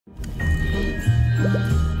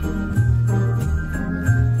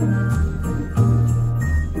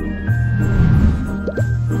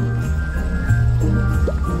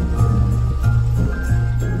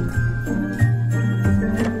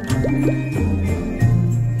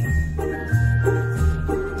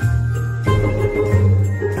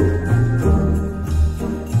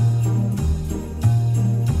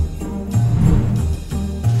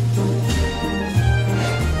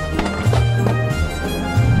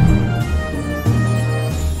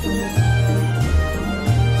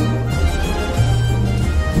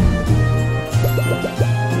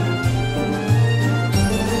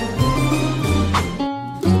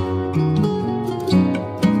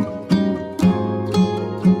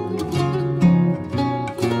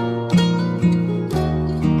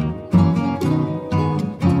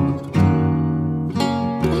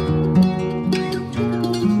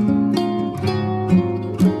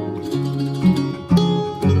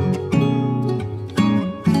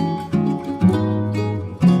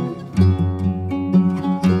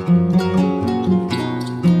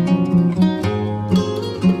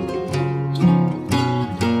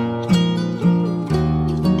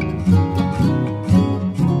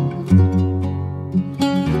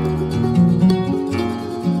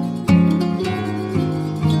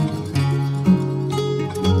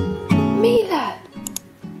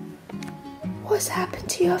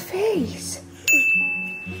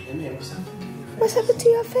What's happened to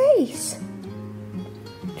your face?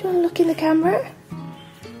 Do you want to look in the camera?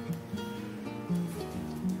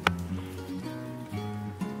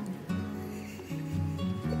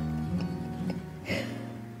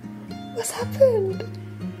 What's happened?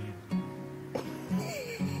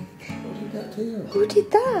 What did that do? Who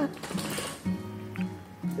did that?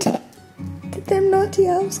 Did them naughty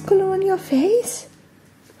elves colour on your face?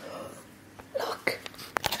 Look.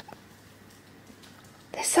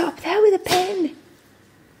 They're sat up there with a pen.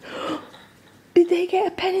 Did they get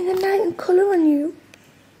a pen in the night and colour on you?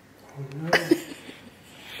 Oh no.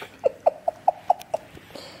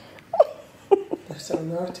 They're so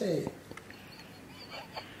naughty.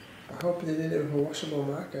 I hope they did it with a washable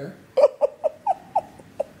marker.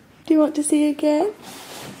 Do you want to see again?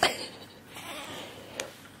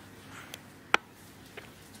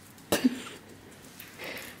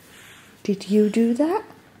 Did you do that?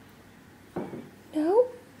 No?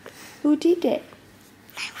 Who did it?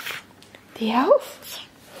 The elf?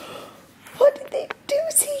 What did they do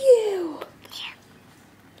to you?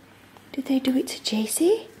 Did they do it to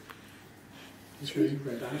JC? He's really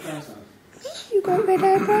red eyebrows on. You got red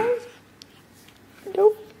eyebrows?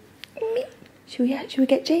 Nope. Me. Should we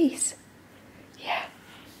get Jace? Yeah.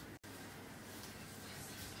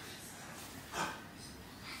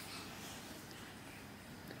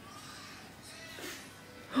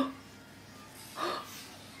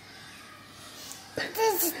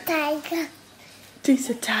 This is a tiger. This is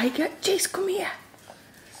a tiger. Jace, come here.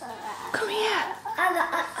 Come here.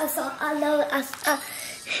 I know.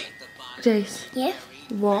 Jace. Yeah?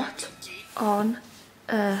 What on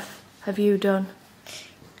earth have you done?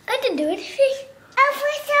 I didn't do anything. I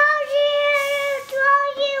told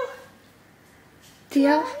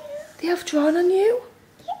you. The elf drawn on you?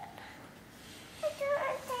 Yeah. I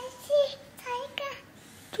see tiger.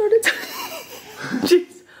 Drawn it.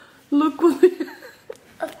 Jeez, look what they...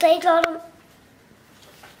 I've played on him.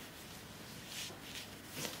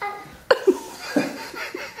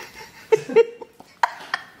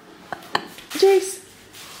 Jace,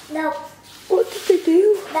 No. what did they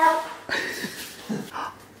do? No.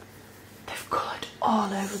 They've coloured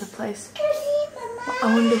all over the place.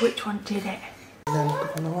 I wonder which one did it. And then look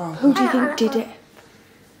up on the wall. Who do you think did it?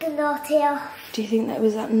 The naughty elf. Do you think that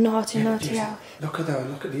was that naughty elf? Look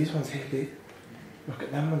at these ones here, Pete. Look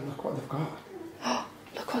at them and look what they've got.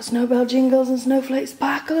 Look what Snowbell Jingles and Snowflake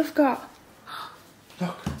Sparkle have got.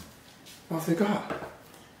 Look. What have they got?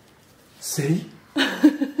 See?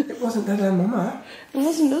 It wasn't their mama. It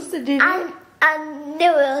wasn't us that did it. I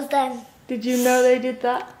knew it was them. Did you know they did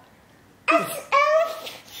that?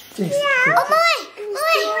 Jeez. Oh,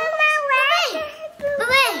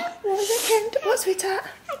 Mummy! What's sweetheart?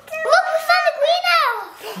 Look, we found the green elf!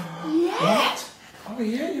 Yeah. What? Oh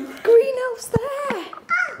yeah, you're right. Green elf's there.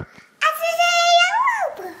 I see the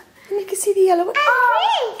yellow. And you can see the yellow one. Oh,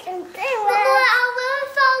 we get them.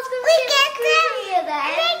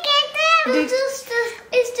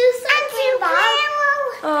 It's just something bad.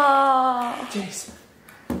 Oh. Jeez.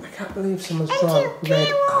 I can't believe someone's drawn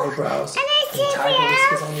red eyebrows and tiger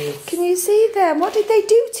whiskers on you. Can you see them? What did they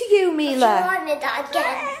do to you, Mila? I wanted that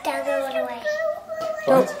again. Down the other way.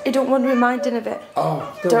 You don't want reminding of it.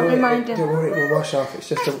 Oh, Don't remind him. Don't worry, it will wash off. It's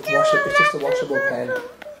just a washable pen. Oh,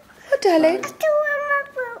 darling.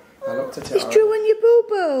 I looked at it. It's drew on your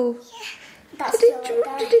boo-boo.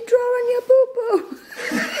 Did it draw on your boo-boo?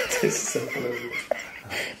 This is so funny.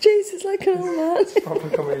 Jace is like an old man. Proper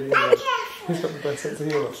comedian. He's got the best sense of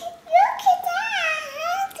humour. Look at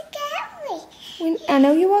that. To get me. I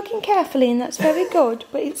know you're walking carefully and that's very good,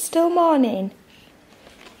 but it's still morning.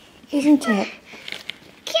 Isn't it?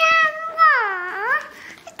 Camera.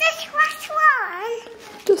 This last one.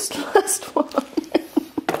 Just last one.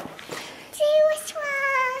 See which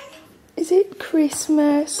one. Is it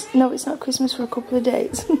Christmas? No, it's not Christmas for a couple of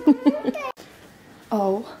days.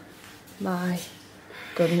 Oh my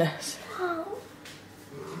goodness.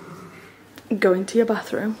 Go into your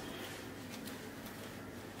bathroom.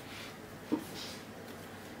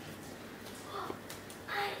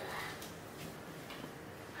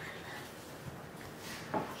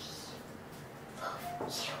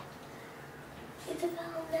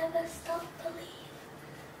 Isabel never stop believe.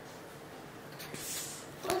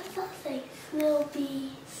 What does that say? Snow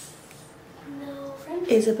bees. No.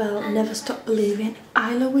 Isabel, never stop believing.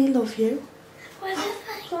 Isla, we love you. Where's it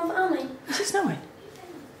say? Is it snowing?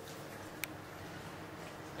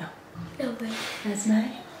 No. No way. There's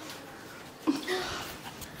May.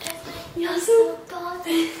 You're so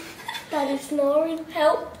bad. That is snoring.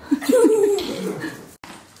 Help.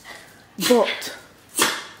 But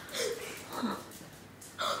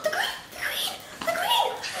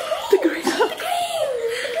The green.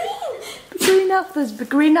 elf, the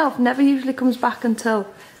green elf, never usually comes back until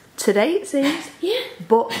today, it seems. Yeah.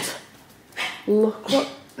 But look what...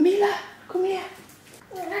 Mila, come here.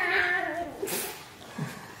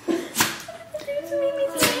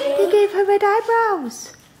 They gave her red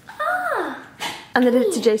eyebrows. Ah. And they did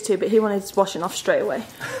it to Jace too, but he wanted his washing off straight away.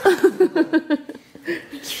 Oh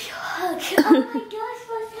my gosh,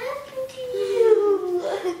 what's happened to you?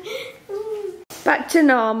 Back to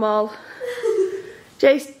normal.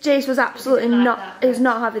 Jace was absolutely not, he was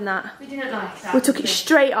not having that. We didn't like that. We took it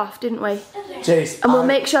straight off, didn't we? Jace, And we'll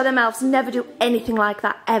make sure them elves never do anything like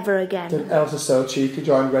that ever again. the elves are so cheeky,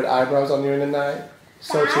 drawing red eyebrows on you in the night.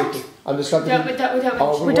 So cheeky. I'm just going to...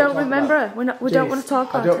 We don't remember her. We don't want to talk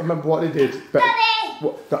about I don't it. remember what they did. But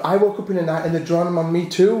I woke up in the night and they're drawing them on me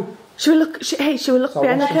too. Should we look, hey, should we look So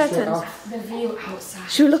behind the I watched them curtains? straight off. The view outside.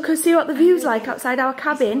 Should we look and see what the view's like outside our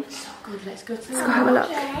cabin? So good, let's go to Let's go have a look.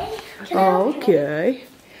 Okay.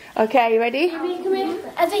 Okay, you ready? Come here.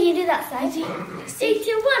 I think you do that side. 3,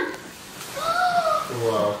 2, 1.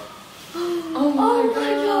 Wow. Oh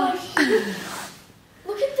my gosh.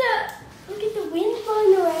 Look at the wind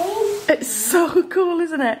blowing the rain. It's so cool,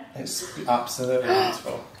 isn't it? It's absolutely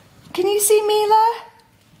beautiful. Can you see Mila?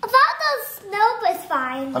 I thought there was snow, but it's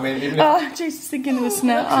fine. I mean, even Oh, Jace is thinking of the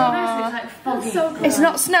snow. It's Aw. like foggy. So good. It's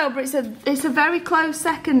not snow, but it's a very close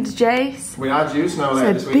second, Jace. we had you snow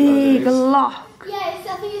later It's this a week. big lock. Yeah,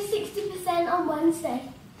 I think it's 60% on Wednesday.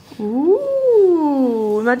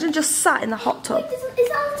 Ooh, imagine just sat in the hot tub. Is that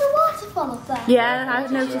the waterfall up there? Yeah, I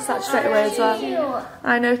noticed that straight away as well. Cute.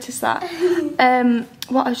 I noticed that.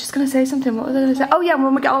 What, I was just going to say something. What was I going to say? Oh yeah,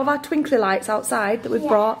 when we get all of our twinkly lights outside that we've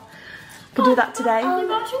brought. We'll do that today.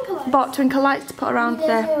 Bought twinkle lights to put around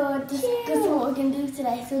there. This is what we're going to do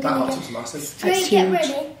today. So we're That going hot to tub's massive. straight That's get huge.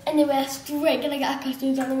 ready, and then we're straight going to get our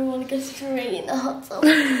costumes on, and we want to go straight in the hot tub.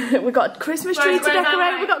 We've got a Christmas tree to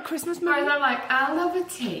decorate. We've got Christmas Whereas movie. I'm like, I'll have a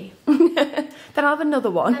tea. Then I'll have another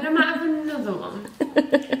one. Then I might have another one.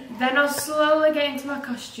 Then I'll slowly get into my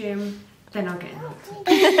costume. Then I'll get in the hot tub.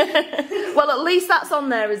 Well, at least that's on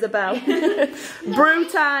there, Isabel. Brew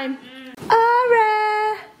time.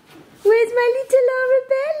 Ara, where's my little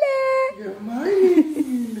Arabella?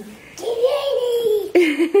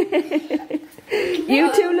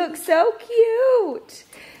 You two look so cute.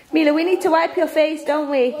 Mila, we need to wipe your face, don't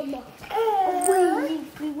we?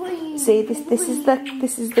 See, this is the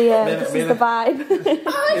vibe.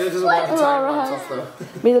 Mila doesn't want the tiger wipes off though.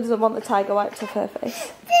 Mila doesn't want the tiger wipes off her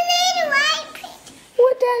face.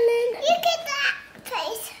 What, darling? You get that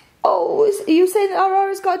face. Oh, are you saying that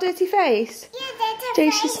Aurora's got a dirty face? Yeah, that's a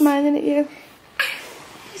Jace, she's smiling at you.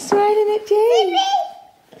 She's smiling at Jace.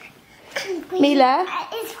 Mila?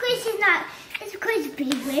 It's because she's not. It's because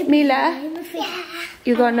big. Mila?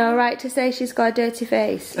 You got no right to say she's got a dirty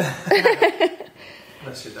face.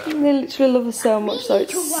 Bless you, Dad. They literally love her so much, so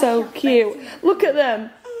it's so cute. Look at them.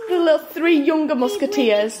 The little 3 younger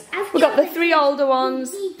musketeers. We've got the 3 older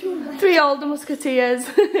ones. 3 older musketeers.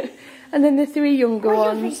 And then the 3 younger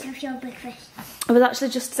ones. I was actually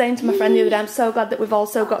just saying to my friend the other day, I'm so glad that we've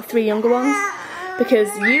also got 3 younger ones.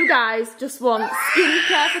 Because you guys just want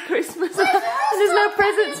skincare for Christmas. And there's no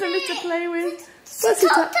presents for me to play with. What's he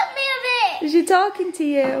Talk to me a bit. Is she talking to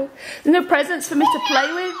you? There's no presents for me to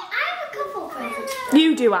play with. I have a couple presents.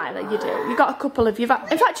 You do, Isla, you do. You've got a couple of... In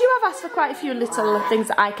fact, you have asked for quite a few little things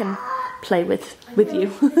that I can play with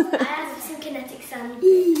you. I have some kinetic sand.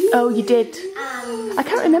 Oh, you did. I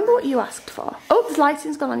can't remember what you asked for. Oh, the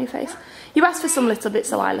lighting's gone on your face. You asked for some little bits,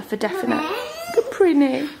 so Isla, for definite. Good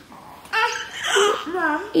pretty.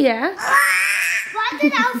 Mum, Yeah. why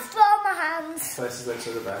did I throw my hands? This is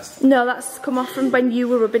literally the best. No, that's come off from when you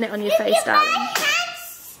were rubbing it on your face, darling.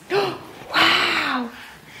 Wow.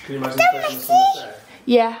 Can you imagine this place on a summer's day?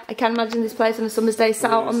 Yeah, I can imagine this place on a summer's day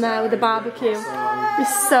sat out on there with a barbecue.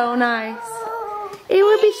 It's so nice. It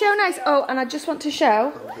would be so nice. Oh, and I just want to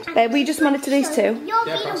show. We just monitor these 2. You're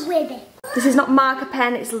being with it. This is not marker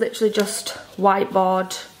pen, it's literally just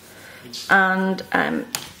whiteboard. And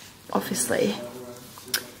obviously,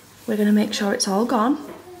 we're going to make sure it's all gone.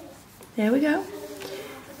 There we go.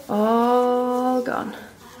 All gone.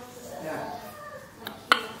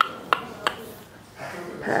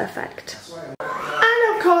 Perfect.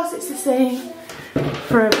 And of course it's the same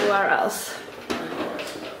for everywhere else.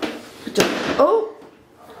 Oh!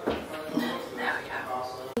 There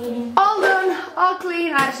we go. All done, all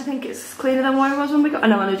clean. I actually think it's cleaner than what it was when we got...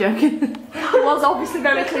 No, I'm only joking. It was obviously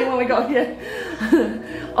very clean when we got here.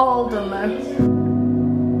 All done though.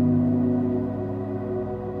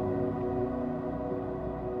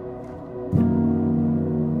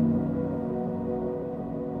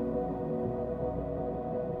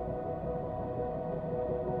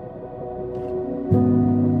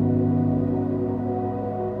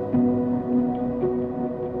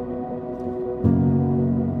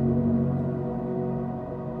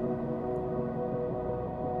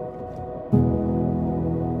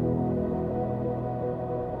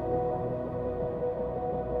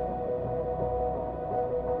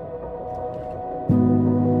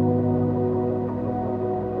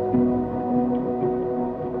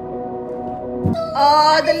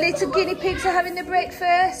 Oh, the little guinea pigs are having their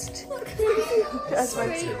breakfast. That's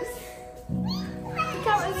my too.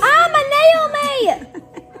 Ah, my nail, mate!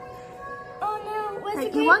 Oh no, where's the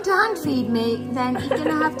If you want to hand feed me, then you're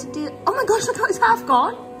gonna have to do. Oh my gosh, look how it's half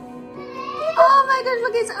gone. Oh my gosh,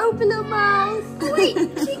 look, it's open little mouth. Wait,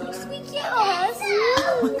 squeaky yours.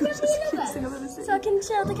 So I can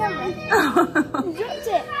show the camera. You dropped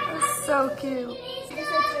it. That's so cute.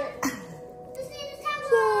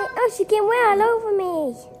 Oh, she came way all over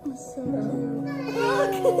me. That's so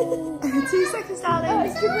cute. 2 seconds, darling. Oh,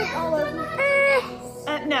 she went all over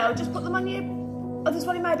me. No, just put them on your. Oh, there's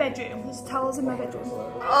one in my bedroom. There's towels in my bedroom.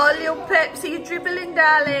 Oh, little Pepsi, you're dribbling,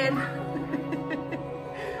 darling.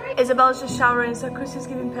 Isabel's just showering, so Chris is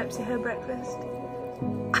giving Pepsi her breakfast.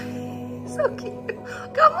 So cute.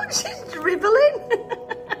 Look how much she's dribbling.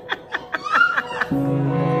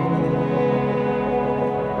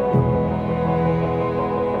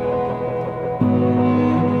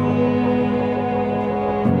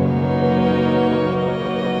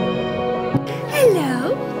 Hello.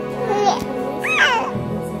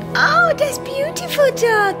 Oh, that's beautiful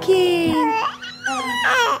talking.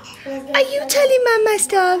 Are you telling Mama a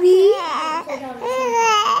story?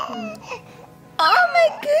 Oh my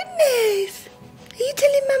goodness. Are you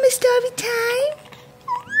telling Mama story time?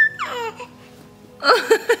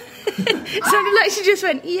 Sounded like she just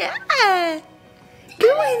went, yeah. Go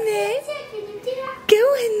on then. Go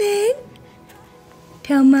on then.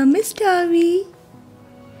 Tell Mama a story.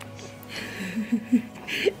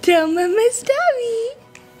 Tell Mama a story.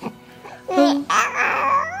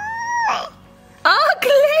 Oh,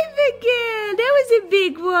 clever girl. That was a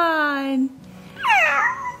big one.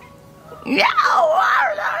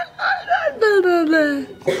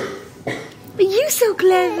 Are you so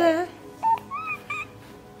clever?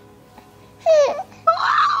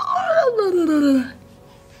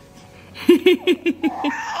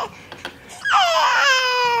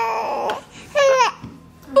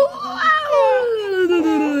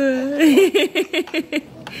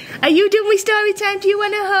 Are you done with story time? Do you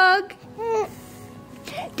want a hug?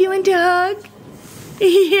 Do you want a hug?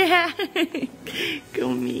 Yeah.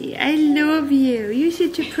 Come here. I love you. You're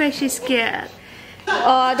such a precious girl. Oh,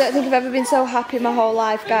 I don't think I've ever been so happy in my whole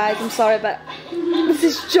life, guys. I'm sorry, but this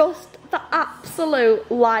is just the absolute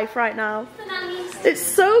life right now. It's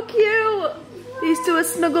so cute. These two are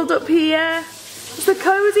snuggled up here. It's the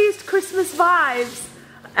coziest Christmas vibes.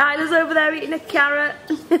 Isla's over there eating a carrot.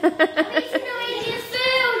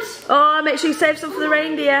 Oh, make sure you save some for the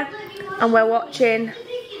reindeer. And we're watching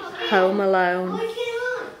Home Alone.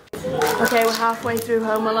 Okay, we're halfway through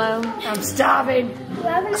Home Alone. I'm starving.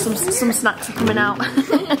 Some snacks are coming out.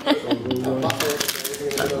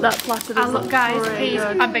 That platter does look guys, please,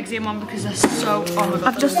 good. I'm big one because they're so. Oh my god.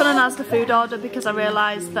 I've just done an Asda food order because I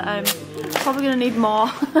realised that I'm probably going to need more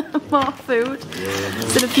food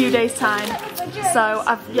in a few days' time. So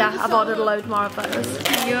I've ordered a load more of those.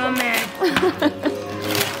 Yummy.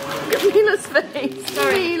 Look at Mila's face.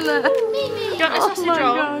 Sorry. Mila. Do you want the sausage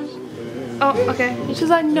roll? Gosh. Oh, okay. She's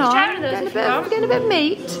like, no, Try I'm one of those getting a bit of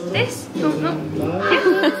meat. This? Oh, no.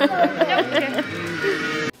 Yeah. Okay.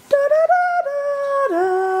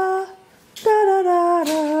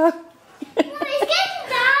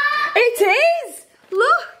 It is!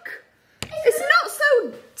 Look! It's not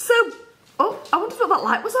so... Oh, I wonder what that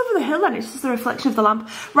light was over the hill then. It's just the reflection of the lamp.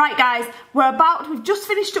 Right, guys, we've just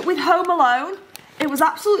finished up with Home Alone. It was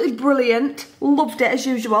absolutely brilliant. Loved it as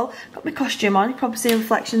usual. Got my costume on. You can probably see a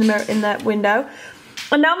reflection in the mirror in the window.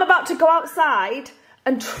 And now I'm about to go outside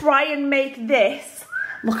and try and make this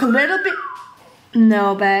look a little bit...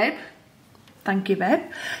 No, babe. Thank you, babe.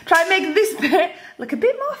 Try and make this bit look a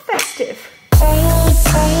bit more festive.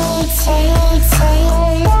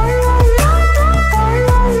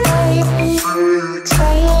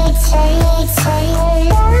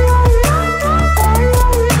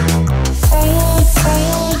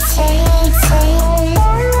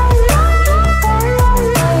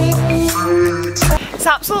 It's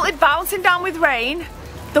absolutely bouncing down with rain.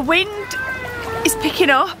 The wind is picking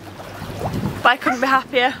up, but I couldn't be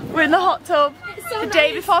happier. We're in the hot tub the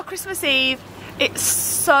day before Christmas Eve. It's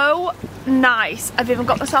so nice. I've even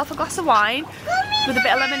got myself a glass of wine with a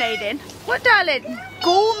bit of lemonade in. What, darling?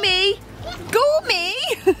 Go me. Go me.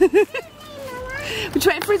 We're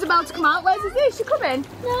waiting for Isabel to come out. Where's Izzy? Is she coming?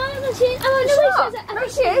 No, she is. Oh, No,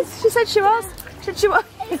 she is. She said she was. She was.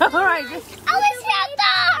 Alright. I was at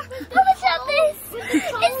that. I was at this. It's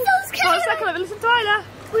so scary. One second, let me listen to Isla.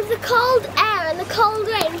 With the cold air and the cold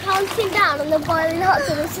rain pouncing down on the boiling hot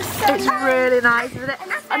tub, it's just so It's nice. really nice, isn't it?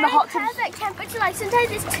 And the hot tub perfect temperature. Like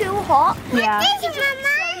sometimes it's too hot. Yeah. It's so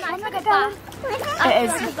nice. Like a bath. It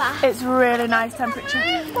is. It's really nice temperature.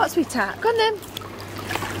 What's we tap? Go on then.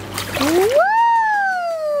 Woo!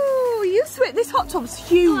 You sweat. This hot tub's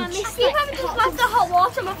huge. I keep having to splash the hot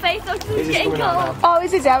water on my face, so it's getting cold. Oh,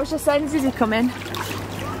 is Izzy? I was just saying, is Izzy coming?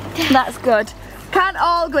 That's good. Can't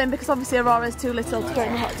all go in because obviously Aurora's too little to go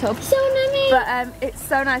in the hot tub. So nummy. But it's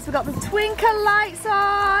so nice. We've got the twinkle lights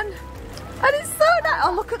on. And it's so nice.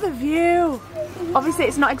 Oh, look at the view. Obviously,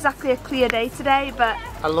 it's not exactly a clear day today, but...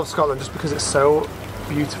 I love Scotland just because it's so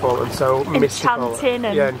beautiful and so mystical. Enchanting.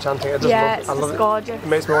 And yeah, enchanting. it's just gorgeous. It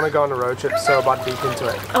makes me want to go on a road trip so bad deep into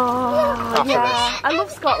it. Oh, yeah. I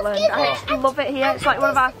love Scotland. I love it here. It's like one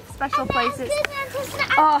of our special places.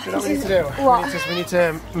 Oh, You know what we need to do? What? We need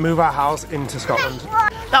to move our house into Scotland.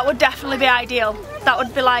 That would definitely be ideal. That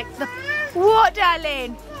would be like the... What,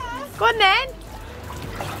 darling? Go on then.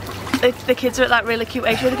 The kids are at that really cute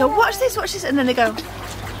age where they go, watch this, and then they go.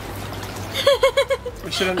 We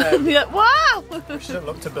shouldn't. Like, wow. We shouldn't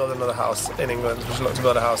look to build another house in England. We should look to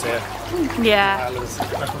build a house here. Yeah,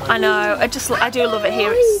 I know. I do love it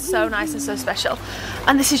here. It's so nice and so special.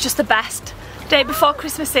 And this is just the best day before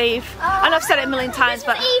Christmas Eve. And I've said it a million times,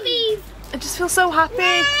 but I just feel so happy.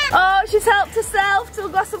 Oh, she's helped herself to a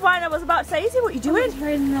glass of wine. I was about to say, Izzy, what are you doing?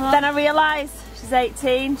 Then I realised she's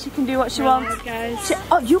 18. She can do what she wants.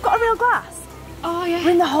 Oh, you got a real glass? Oh yeah.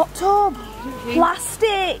 We're in the hot tub.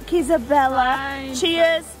 Plastic, Isabella. Fine.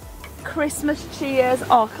 Cheers. Christmas cheers.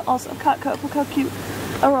 Oh, also, I can't cope. Look how cute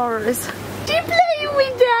Aurora is. Do you play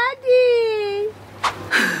with Daddy?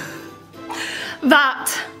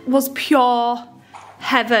 That was pure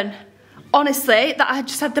heaven. Honestly, that I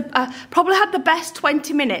just had probably had the best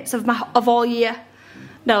 20 minutes of all year.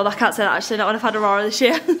 No, I can't say that actually, not when I've had Aurora this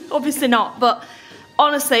year. Obviously not, but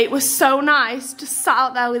honestly, it was so nice. Just sat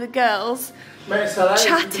out there with the girls. Mate, it's hilarious.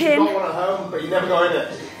 Chatting. You've got one at home, but you never go in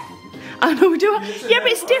it. I know we do. Yeah,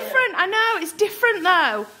 but it's different. I know, it's different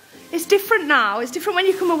though. It's different now. It's different when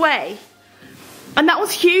you come away. And that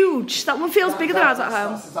was huge. That one feels bigger than ours at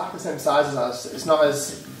home. It's exactly the same size as us. It's not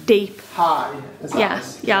as deep. High as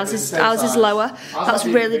ours. Yeah, ours is lower. That's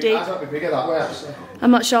really deep. Ours might be bigger that way actually.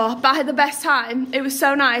 I'm not sure, but I had the best time. It was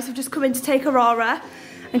so nice. I've just come in to take Aurora,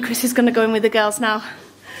 and Chris is going to go in with the girls now.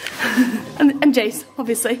 and Jace,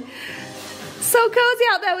 obviously. So cozy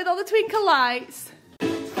out there with all the twinkle lights.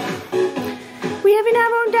 We're having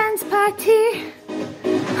our own dance party.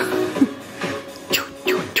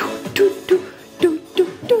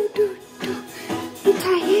 You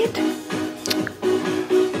tired?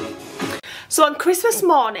 So on Christmas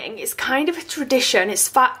morning, it's kind of a tradition. In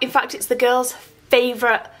fact, it's the girls'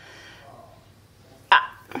 favourite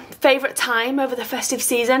time over the festive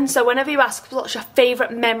season. So whenever you ask what's your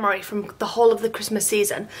favourite memory from the whole of the Christmas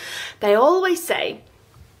season, they always say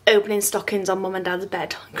opening stockings on mum and dad's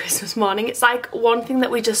bed on Christmas morning. It's like one thing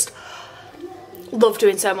that we just love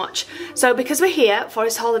doing so much. So because we're here for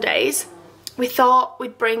his holidays, we thought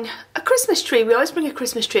we'd bring a Christmas tree. We always bring a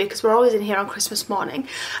Christmas tree because we're always in here on Christmas morning.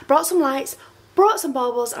 Brought some lights, brought some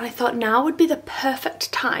baubles, and I thought now would be the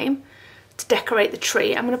perfect time to decorate the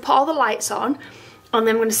tree. I'm going to put all the lights on, and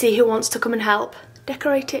then I'm going to see who wants to come and help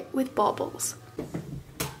decorate it with baubles.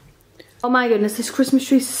 Oh my goodness, this Christmas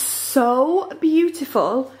tree is so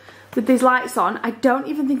beautiful with these lights on. I don't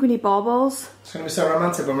even think we need baubles. It's going to be so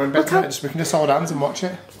romantic when we're in bed tonight. We can just hold hands and watch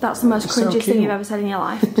it. That's the most cringiest thing you've ever said in your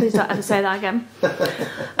life. Please don't ever say that again.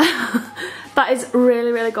 That is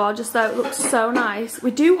really, really gorgeous though. It looks so nice.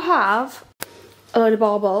 We do have a load of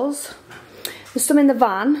baubles. There's some in the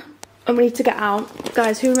van and we need to get out.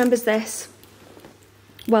 Guys, who remembers this?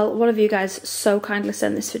 Well, one of you guys so kindly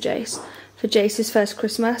sent this for Jace. For Jace's first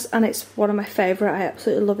Christmas, and it's one of my favourite. I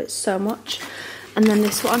absolutely love it so much. And then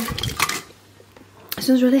this one. This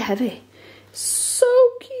one's really heavy. So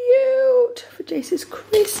cute for Jace's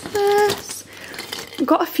Christmas. I've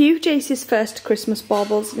got a few Jace's first Christmas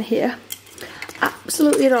baubles in here.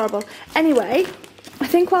 Absolutely adorable. Anyway, I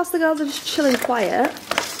think whilst the girls are just chilling quiet,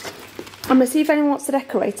 I'm going to see if anyone wants to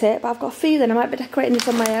decorate it, but I've got a feeling I might be decorating this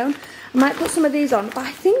on my own. I might put some of these on, but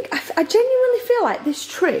I think, I genuinely feel like this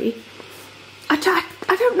tree, I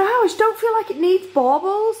don't know, I just don't feel like it needs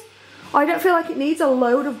baubles. I don't feel like it needs a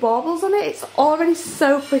load of baubles on it. It's already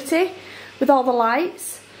so pretty with all the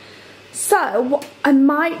lights. So I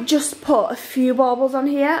might just put a few baubles on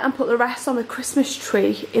here and put the rest on the Christmas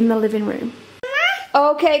tree in the living room.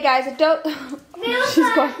 Okay guys, I don't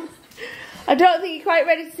think you're quite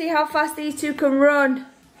ready to see how fast these two can run.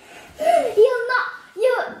 You'll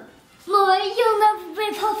never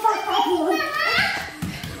be how fast I can run.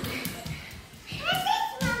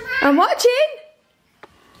 I'm watching.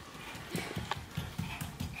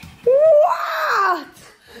 What?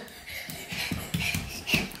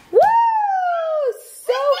 Woo!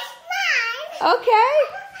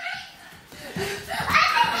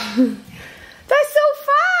 They're so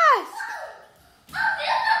fast.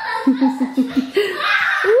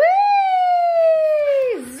 Whee!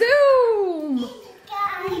 Zoom.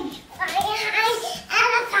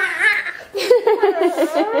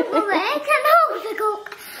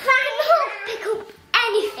 Pick up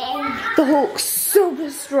anything. The Hulk's super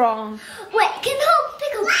strong. Wait, can Hulk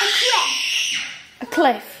pick up a cliff? A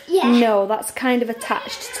cliff? Yeah. No, that's kind of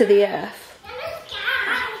attached to the earth.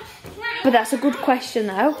 But that's a good question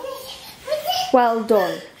though. Well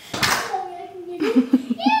done.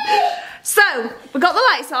 So, we got the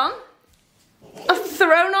lights on. I've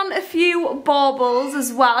thrown on a few baubles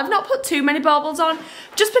as well. I've not put too many baubles on,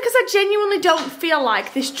 just because I genuinely don't feel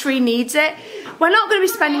like this tree needs it. We're not going to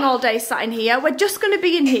be spending all day sat in here. We're just going to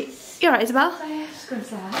be in here. You alright, Isabel?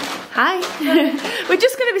 Hi. We're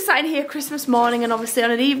just going to be sat in here Christmas morning and obviously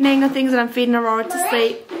on an evening and things, and I'm feeding Aurora to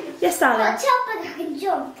sleep. Yes, darling? Watch out, but I can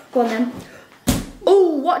jump. Go on then.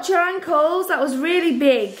 Oh, watch your ankles. That was really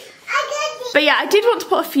big. But yeah, I did want to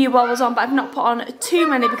put a few baubles on, but I've not put on too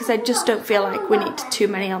many because I just don't feel like we need too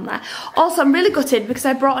many on there. Also, I'm really gutted because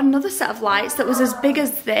I brought another set of lights that was as big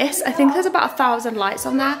as this. I think there's about 1,000 lights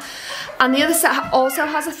on there. And the other set also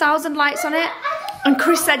has 1,000 lights on it. And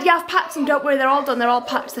Chris said, yeah, I've packed them, don't worry, they're all done, they're all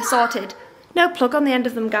packed, they're sorted. No plug on the end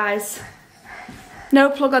of them, guys. No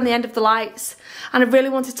plug on the end of the lights. And I really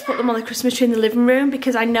wanted to put them on the Christmas tree in the living room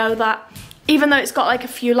because I know that even though it's got like a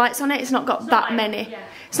few lights on it, it's not got that many. Yeah.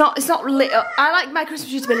 It's not lit up. I like my Christmas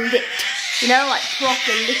tree to be lit, you know, like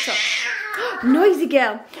properly lit up. Noisy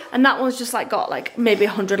girl. And that one's just like got like maybe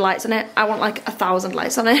 100 lights on it. I want like 1,000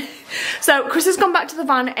 lights on it. So Chris has gone back to the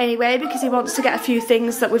van anyway because he wants to get a few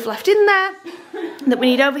things that we've left in there that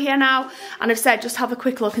we need over here now. And I've said just have a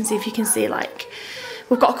quick look and see if you can see, like,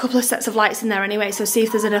 we've got a couple of sets of lights in there anyway, so see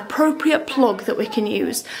if there's an appropriate plug that we can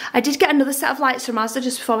use. I did get another set of lights from Asda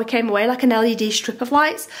just before we came away, like an LED strip of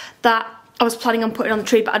lights that I was planning on putting on the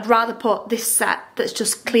tree, but I'd rather put this set that's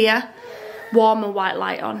just clear, warm and white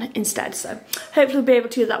light on instead. So hopefully we'll be able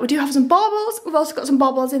to do that. We do have some baubles. We've also got some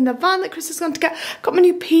baubles in the van that Chris has gone to get. Got my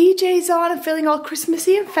new PJs on. I'm feeling all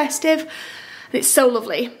Christmassy and festive. And it's so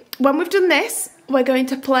lovely. When we've done this, we're going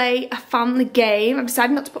to play a family game. I've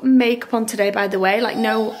decided not to put makeup on today, by the way. Like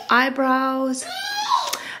no eyebrows,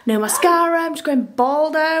 no mascara. I'm just going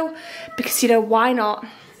baldo because, you know, why not?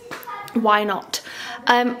 Why not?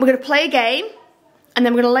 We're going to play a game and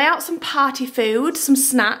then we're going to lay out some party food, some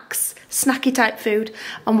snacks, snacky type food,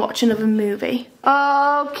 and watch another movie.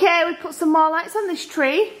 Okay, we put some more lights on this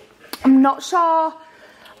tree. I'm not sure,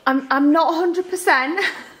 I'm not 100%,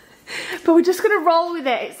 but we're just going to roll with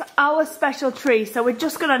it. It's our special tree, so we're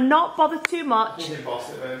just going to not bother too much.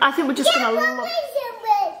 I think we're just going to love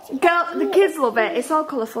it. Girl, the kids love it. It's all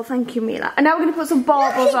colourful, thank you, Mila. And now we're going to put some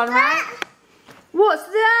baubles on, right? What's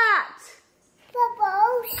that?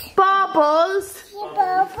 Bubbles. Baubles.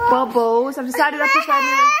 Bubbles. Bubbles. I've decided I prefer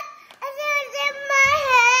Mila.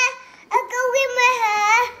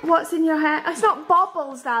 What's in your hair? It's not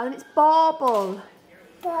bobbles, darling. It's bauble.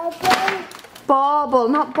 Bubble. Bauble,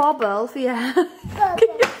 not bobble for your hair. Look at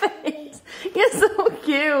your face. You're so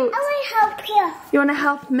cute. I want to help you. You want to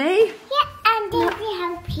help me? Yeah, and let me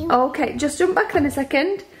help you. Okay, just jump back in a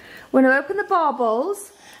second. We're going to open the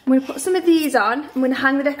baubles. I'm going to put some of these on. I'm going to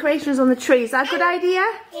hang the decorations on the tree. Is that a good idea?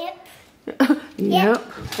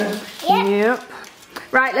 Yep. Yep.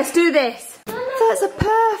 Right, let's do this. That's a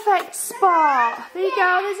perfect spot. There you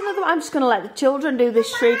go. There's another one. I'm just going to let the children do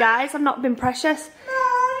this tree, guys. I've not been precious.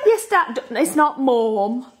 Yes, Dad. It's not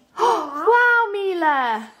Mom. Wow,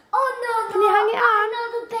 Mila. Oh no, Can you hang it on? I know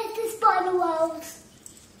the best spot in the world.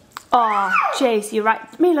 Oh, Jace, you're right.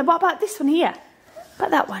 Mila, what about this one here? What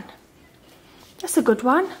about that one? That's a good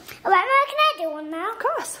one. Alright, Mama, can I do one now? Of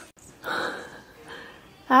course.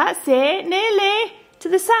 That's it. Nearly. To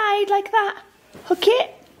the side, like that. Hook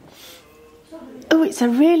it. Oh, it's a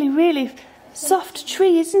really, really soft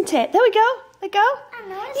tree, isn't it? There we go. There we go. I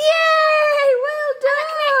know. Yay! Well done.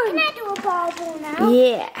 Can I do a bauble now?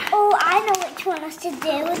 Yeah. Oh, I know which one us to do.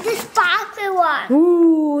 It's the sparkly one.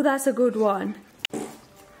 Ooh, that's a good one.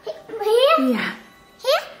 Here? Yeah.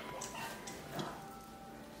 Here?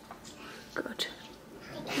 Good.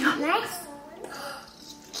 Nice.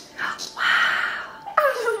 Wow. Oh,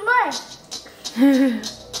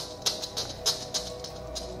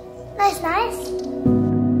 nice, nice.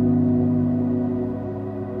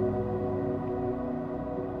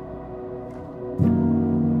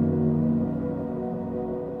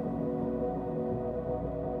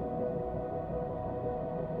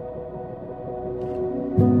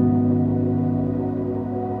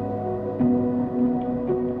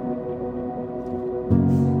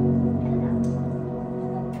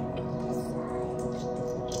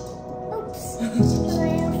 That's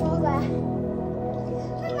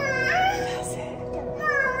it.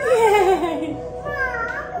 Yay!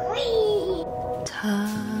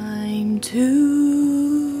 Time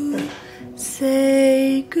to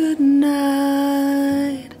say goodnight.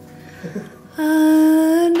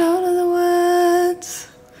 And all of the words.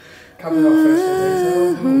 Coming off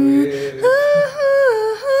first one,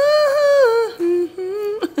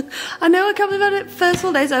 I know I can't believe it. First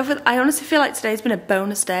full day's over. I honestly feel like today's been a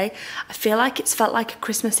bonus day. I feel like it's felt like a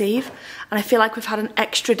Christmas Eve, and I feel like we've had an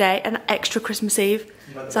extra day, an extra Christmas Eve.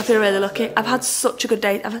 So I feel really lucky. I've had such a good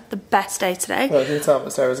day. I've had the best day today. Well, can you tell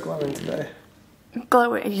that Sarah's glowing today?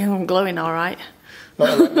 Glowing, you're glowing, all right.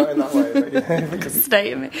 Not in that way, but yeah. Because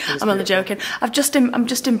Stay with me. I'm only joking. I'm just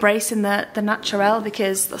embracing the naturel,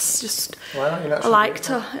 because that's just. Why not? I like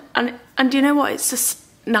to, and you know what? It's just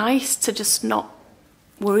nice to just not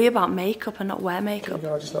worry about makeup and not wear makeup. You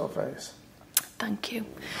gorgeous little face. Thank you.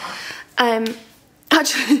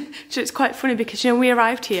 Actually, it's quite funny because you know we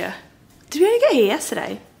arrived here. Did we only get here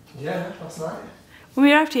yesterday? Yeah, last night. When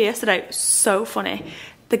we arrived here yesterday, it was so funny.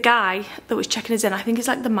 The guy that was checking us in, I think he's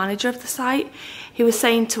like the manager of the site, he was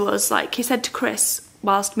saying to us, like, he said to Chris,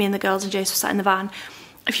 whilst me and the girls and Jace were sat in the van,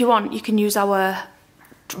 if you want, you can use our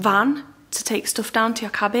van to take stuff down to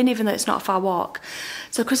your cabin, even though it's not a far walk.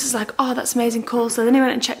 So Chris was like, oh, that's amazing, cool. So then he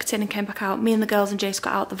went and checked in and came back out. Me and the girls and Jace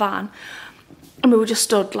got out the van, and we were just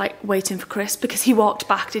stood, like, waiting for Chris, because he walked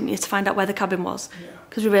back, didn't you, to find out where the cabin was.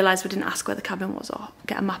 Because we realised we didn't ask where the cabin was or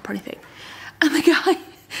get a map or anything. And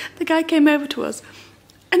the guy came over to us,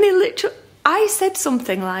 and he literally, I said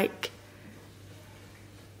something like,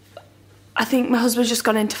 I think my husband's just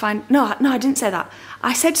gone in to find, no, I didn't say that.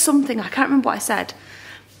 I said something, I can't remember what I said.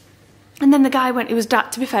 And then the guy went, it was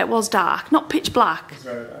dark, to be fair, it was dark, not pitch black. It's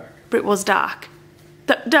very dark. But it was dark.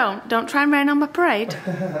 Don't try and rain on my parade.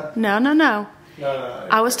 No. No.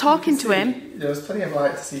 I was talking to him. There was plenty of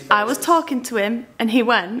light to see. I was talking to him, and he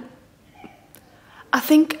went, I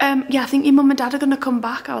think your mum and dad are going to come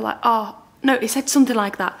back. I was like, oh, no, he said something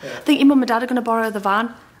like that. Yeah. I think your mum and dad are going to borrow the van.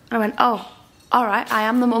 And I went, oh, all right, I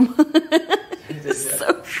am the mum. It's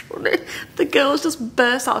so funny. The girls just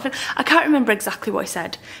burst out of it. I can't remember exactly what he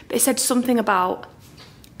said, but he said something about,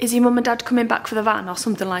 is your mum and dad coming back for the van or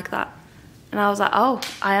something like that? And I was like, oh,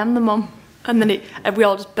 I am the mum. And then we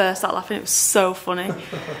all just burst out laughing. It was so funny.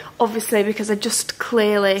 Obviously, because I just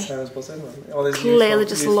clearly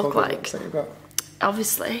just look like,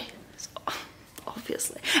 obviously.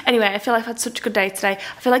 Anyway, I feel like I've had such a good day today.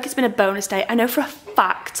 I feel like it's been a bonus day. I know for a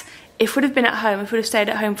fact, if we'd have been at home, if we'd have stayed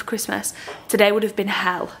at home for Christmas, today would have been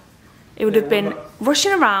hell. It would have been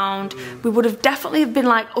rushing around. We would have definitely been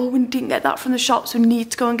like, oh, we didn't get that from the shops, we need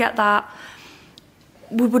to go and get that.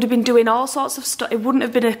 We would have been doing all sorts of stuff. It wouldn't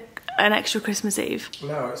have been an extra Christmas Eve.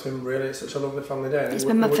 No, it's been really such a lovely family day. It's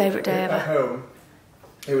been my favourite day ever. At home,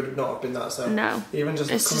 it would not have been that, so no. Even just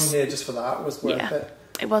coming here just for that was worth it.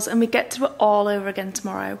 It was, and we get to do it all over again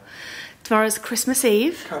tomorrow. Tomorrow's Christmas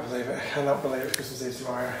Eve. Can't believe it. I cannot believe it's Christmas Eve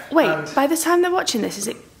tomorrow. Wait, and by the time they're watching this, is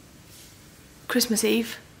it Christmas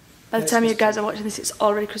Eve? By the time you guys are watching this, it's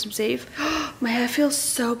already Christmas Eve. My hair feels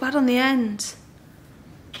so bad on the end.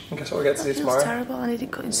 And guess what we get to do tomorrow? It's terrible. I need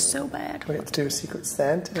it cutting so bad. We get to do a Secret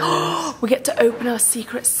Santa. We get to open our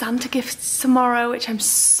Secret Santa gifts tomorrow, which I'm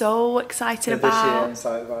so excited about. This year, I'm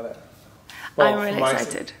excited about it. Well, I'm really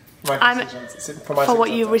excited. For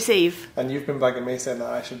what you receive. And you've been bugging me saying that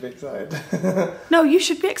I should be excited. No, you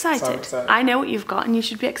should be excited. So I'm excited. I know what you've got, and you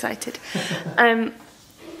should be excited.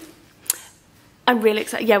 I'm really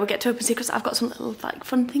excited. Yeah, we get to open secrets. I've got some little like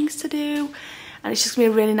fun things to do, and it's just gonna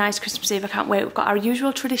be a really nice Christmas Eve. I can't wait. We've got our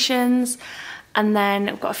usual traditions, and then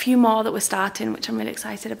we've got a few more that we're starting, which I'm really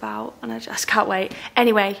excited about, and I just can't wait.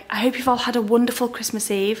 Anyway, I hope you've all had a wonderful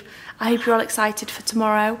Christmas Eve. I hope you're all excited for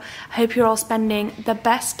tomorrow. I hope you're all spending the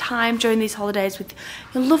best time during these holidays with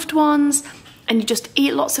your loved ones, and you just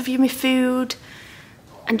eat lots of yummy food,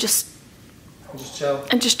 and just chill.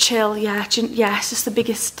 And just chill, yeah, it's just the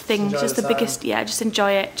biggest thing. Just the biggest, yeah, just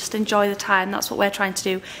enjoy it. Just enjoy the time. That's what we're trying to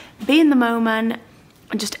do. Be in the moment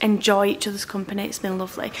and just enjoy each other's company. It's been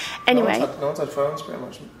lovely. Anyway. No one's had phones pretty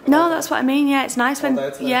much. No, that's what I mean, yeah. It's nice when,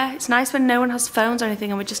 it's nice when no one has phones or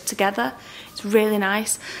anything and we're just together. It's really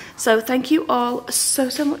nice. So thank you all so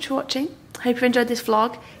much for watching. I hope you enjoyed this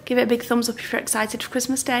vlog. Give it a big thumbs up if you're excited for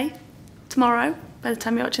Christmas Day tomorrow, by the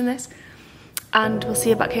time you're watching this. And we'll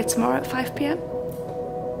see you back here tomorrow at 5 PM.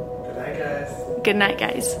 Good night, guys. Good night,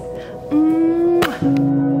 guys.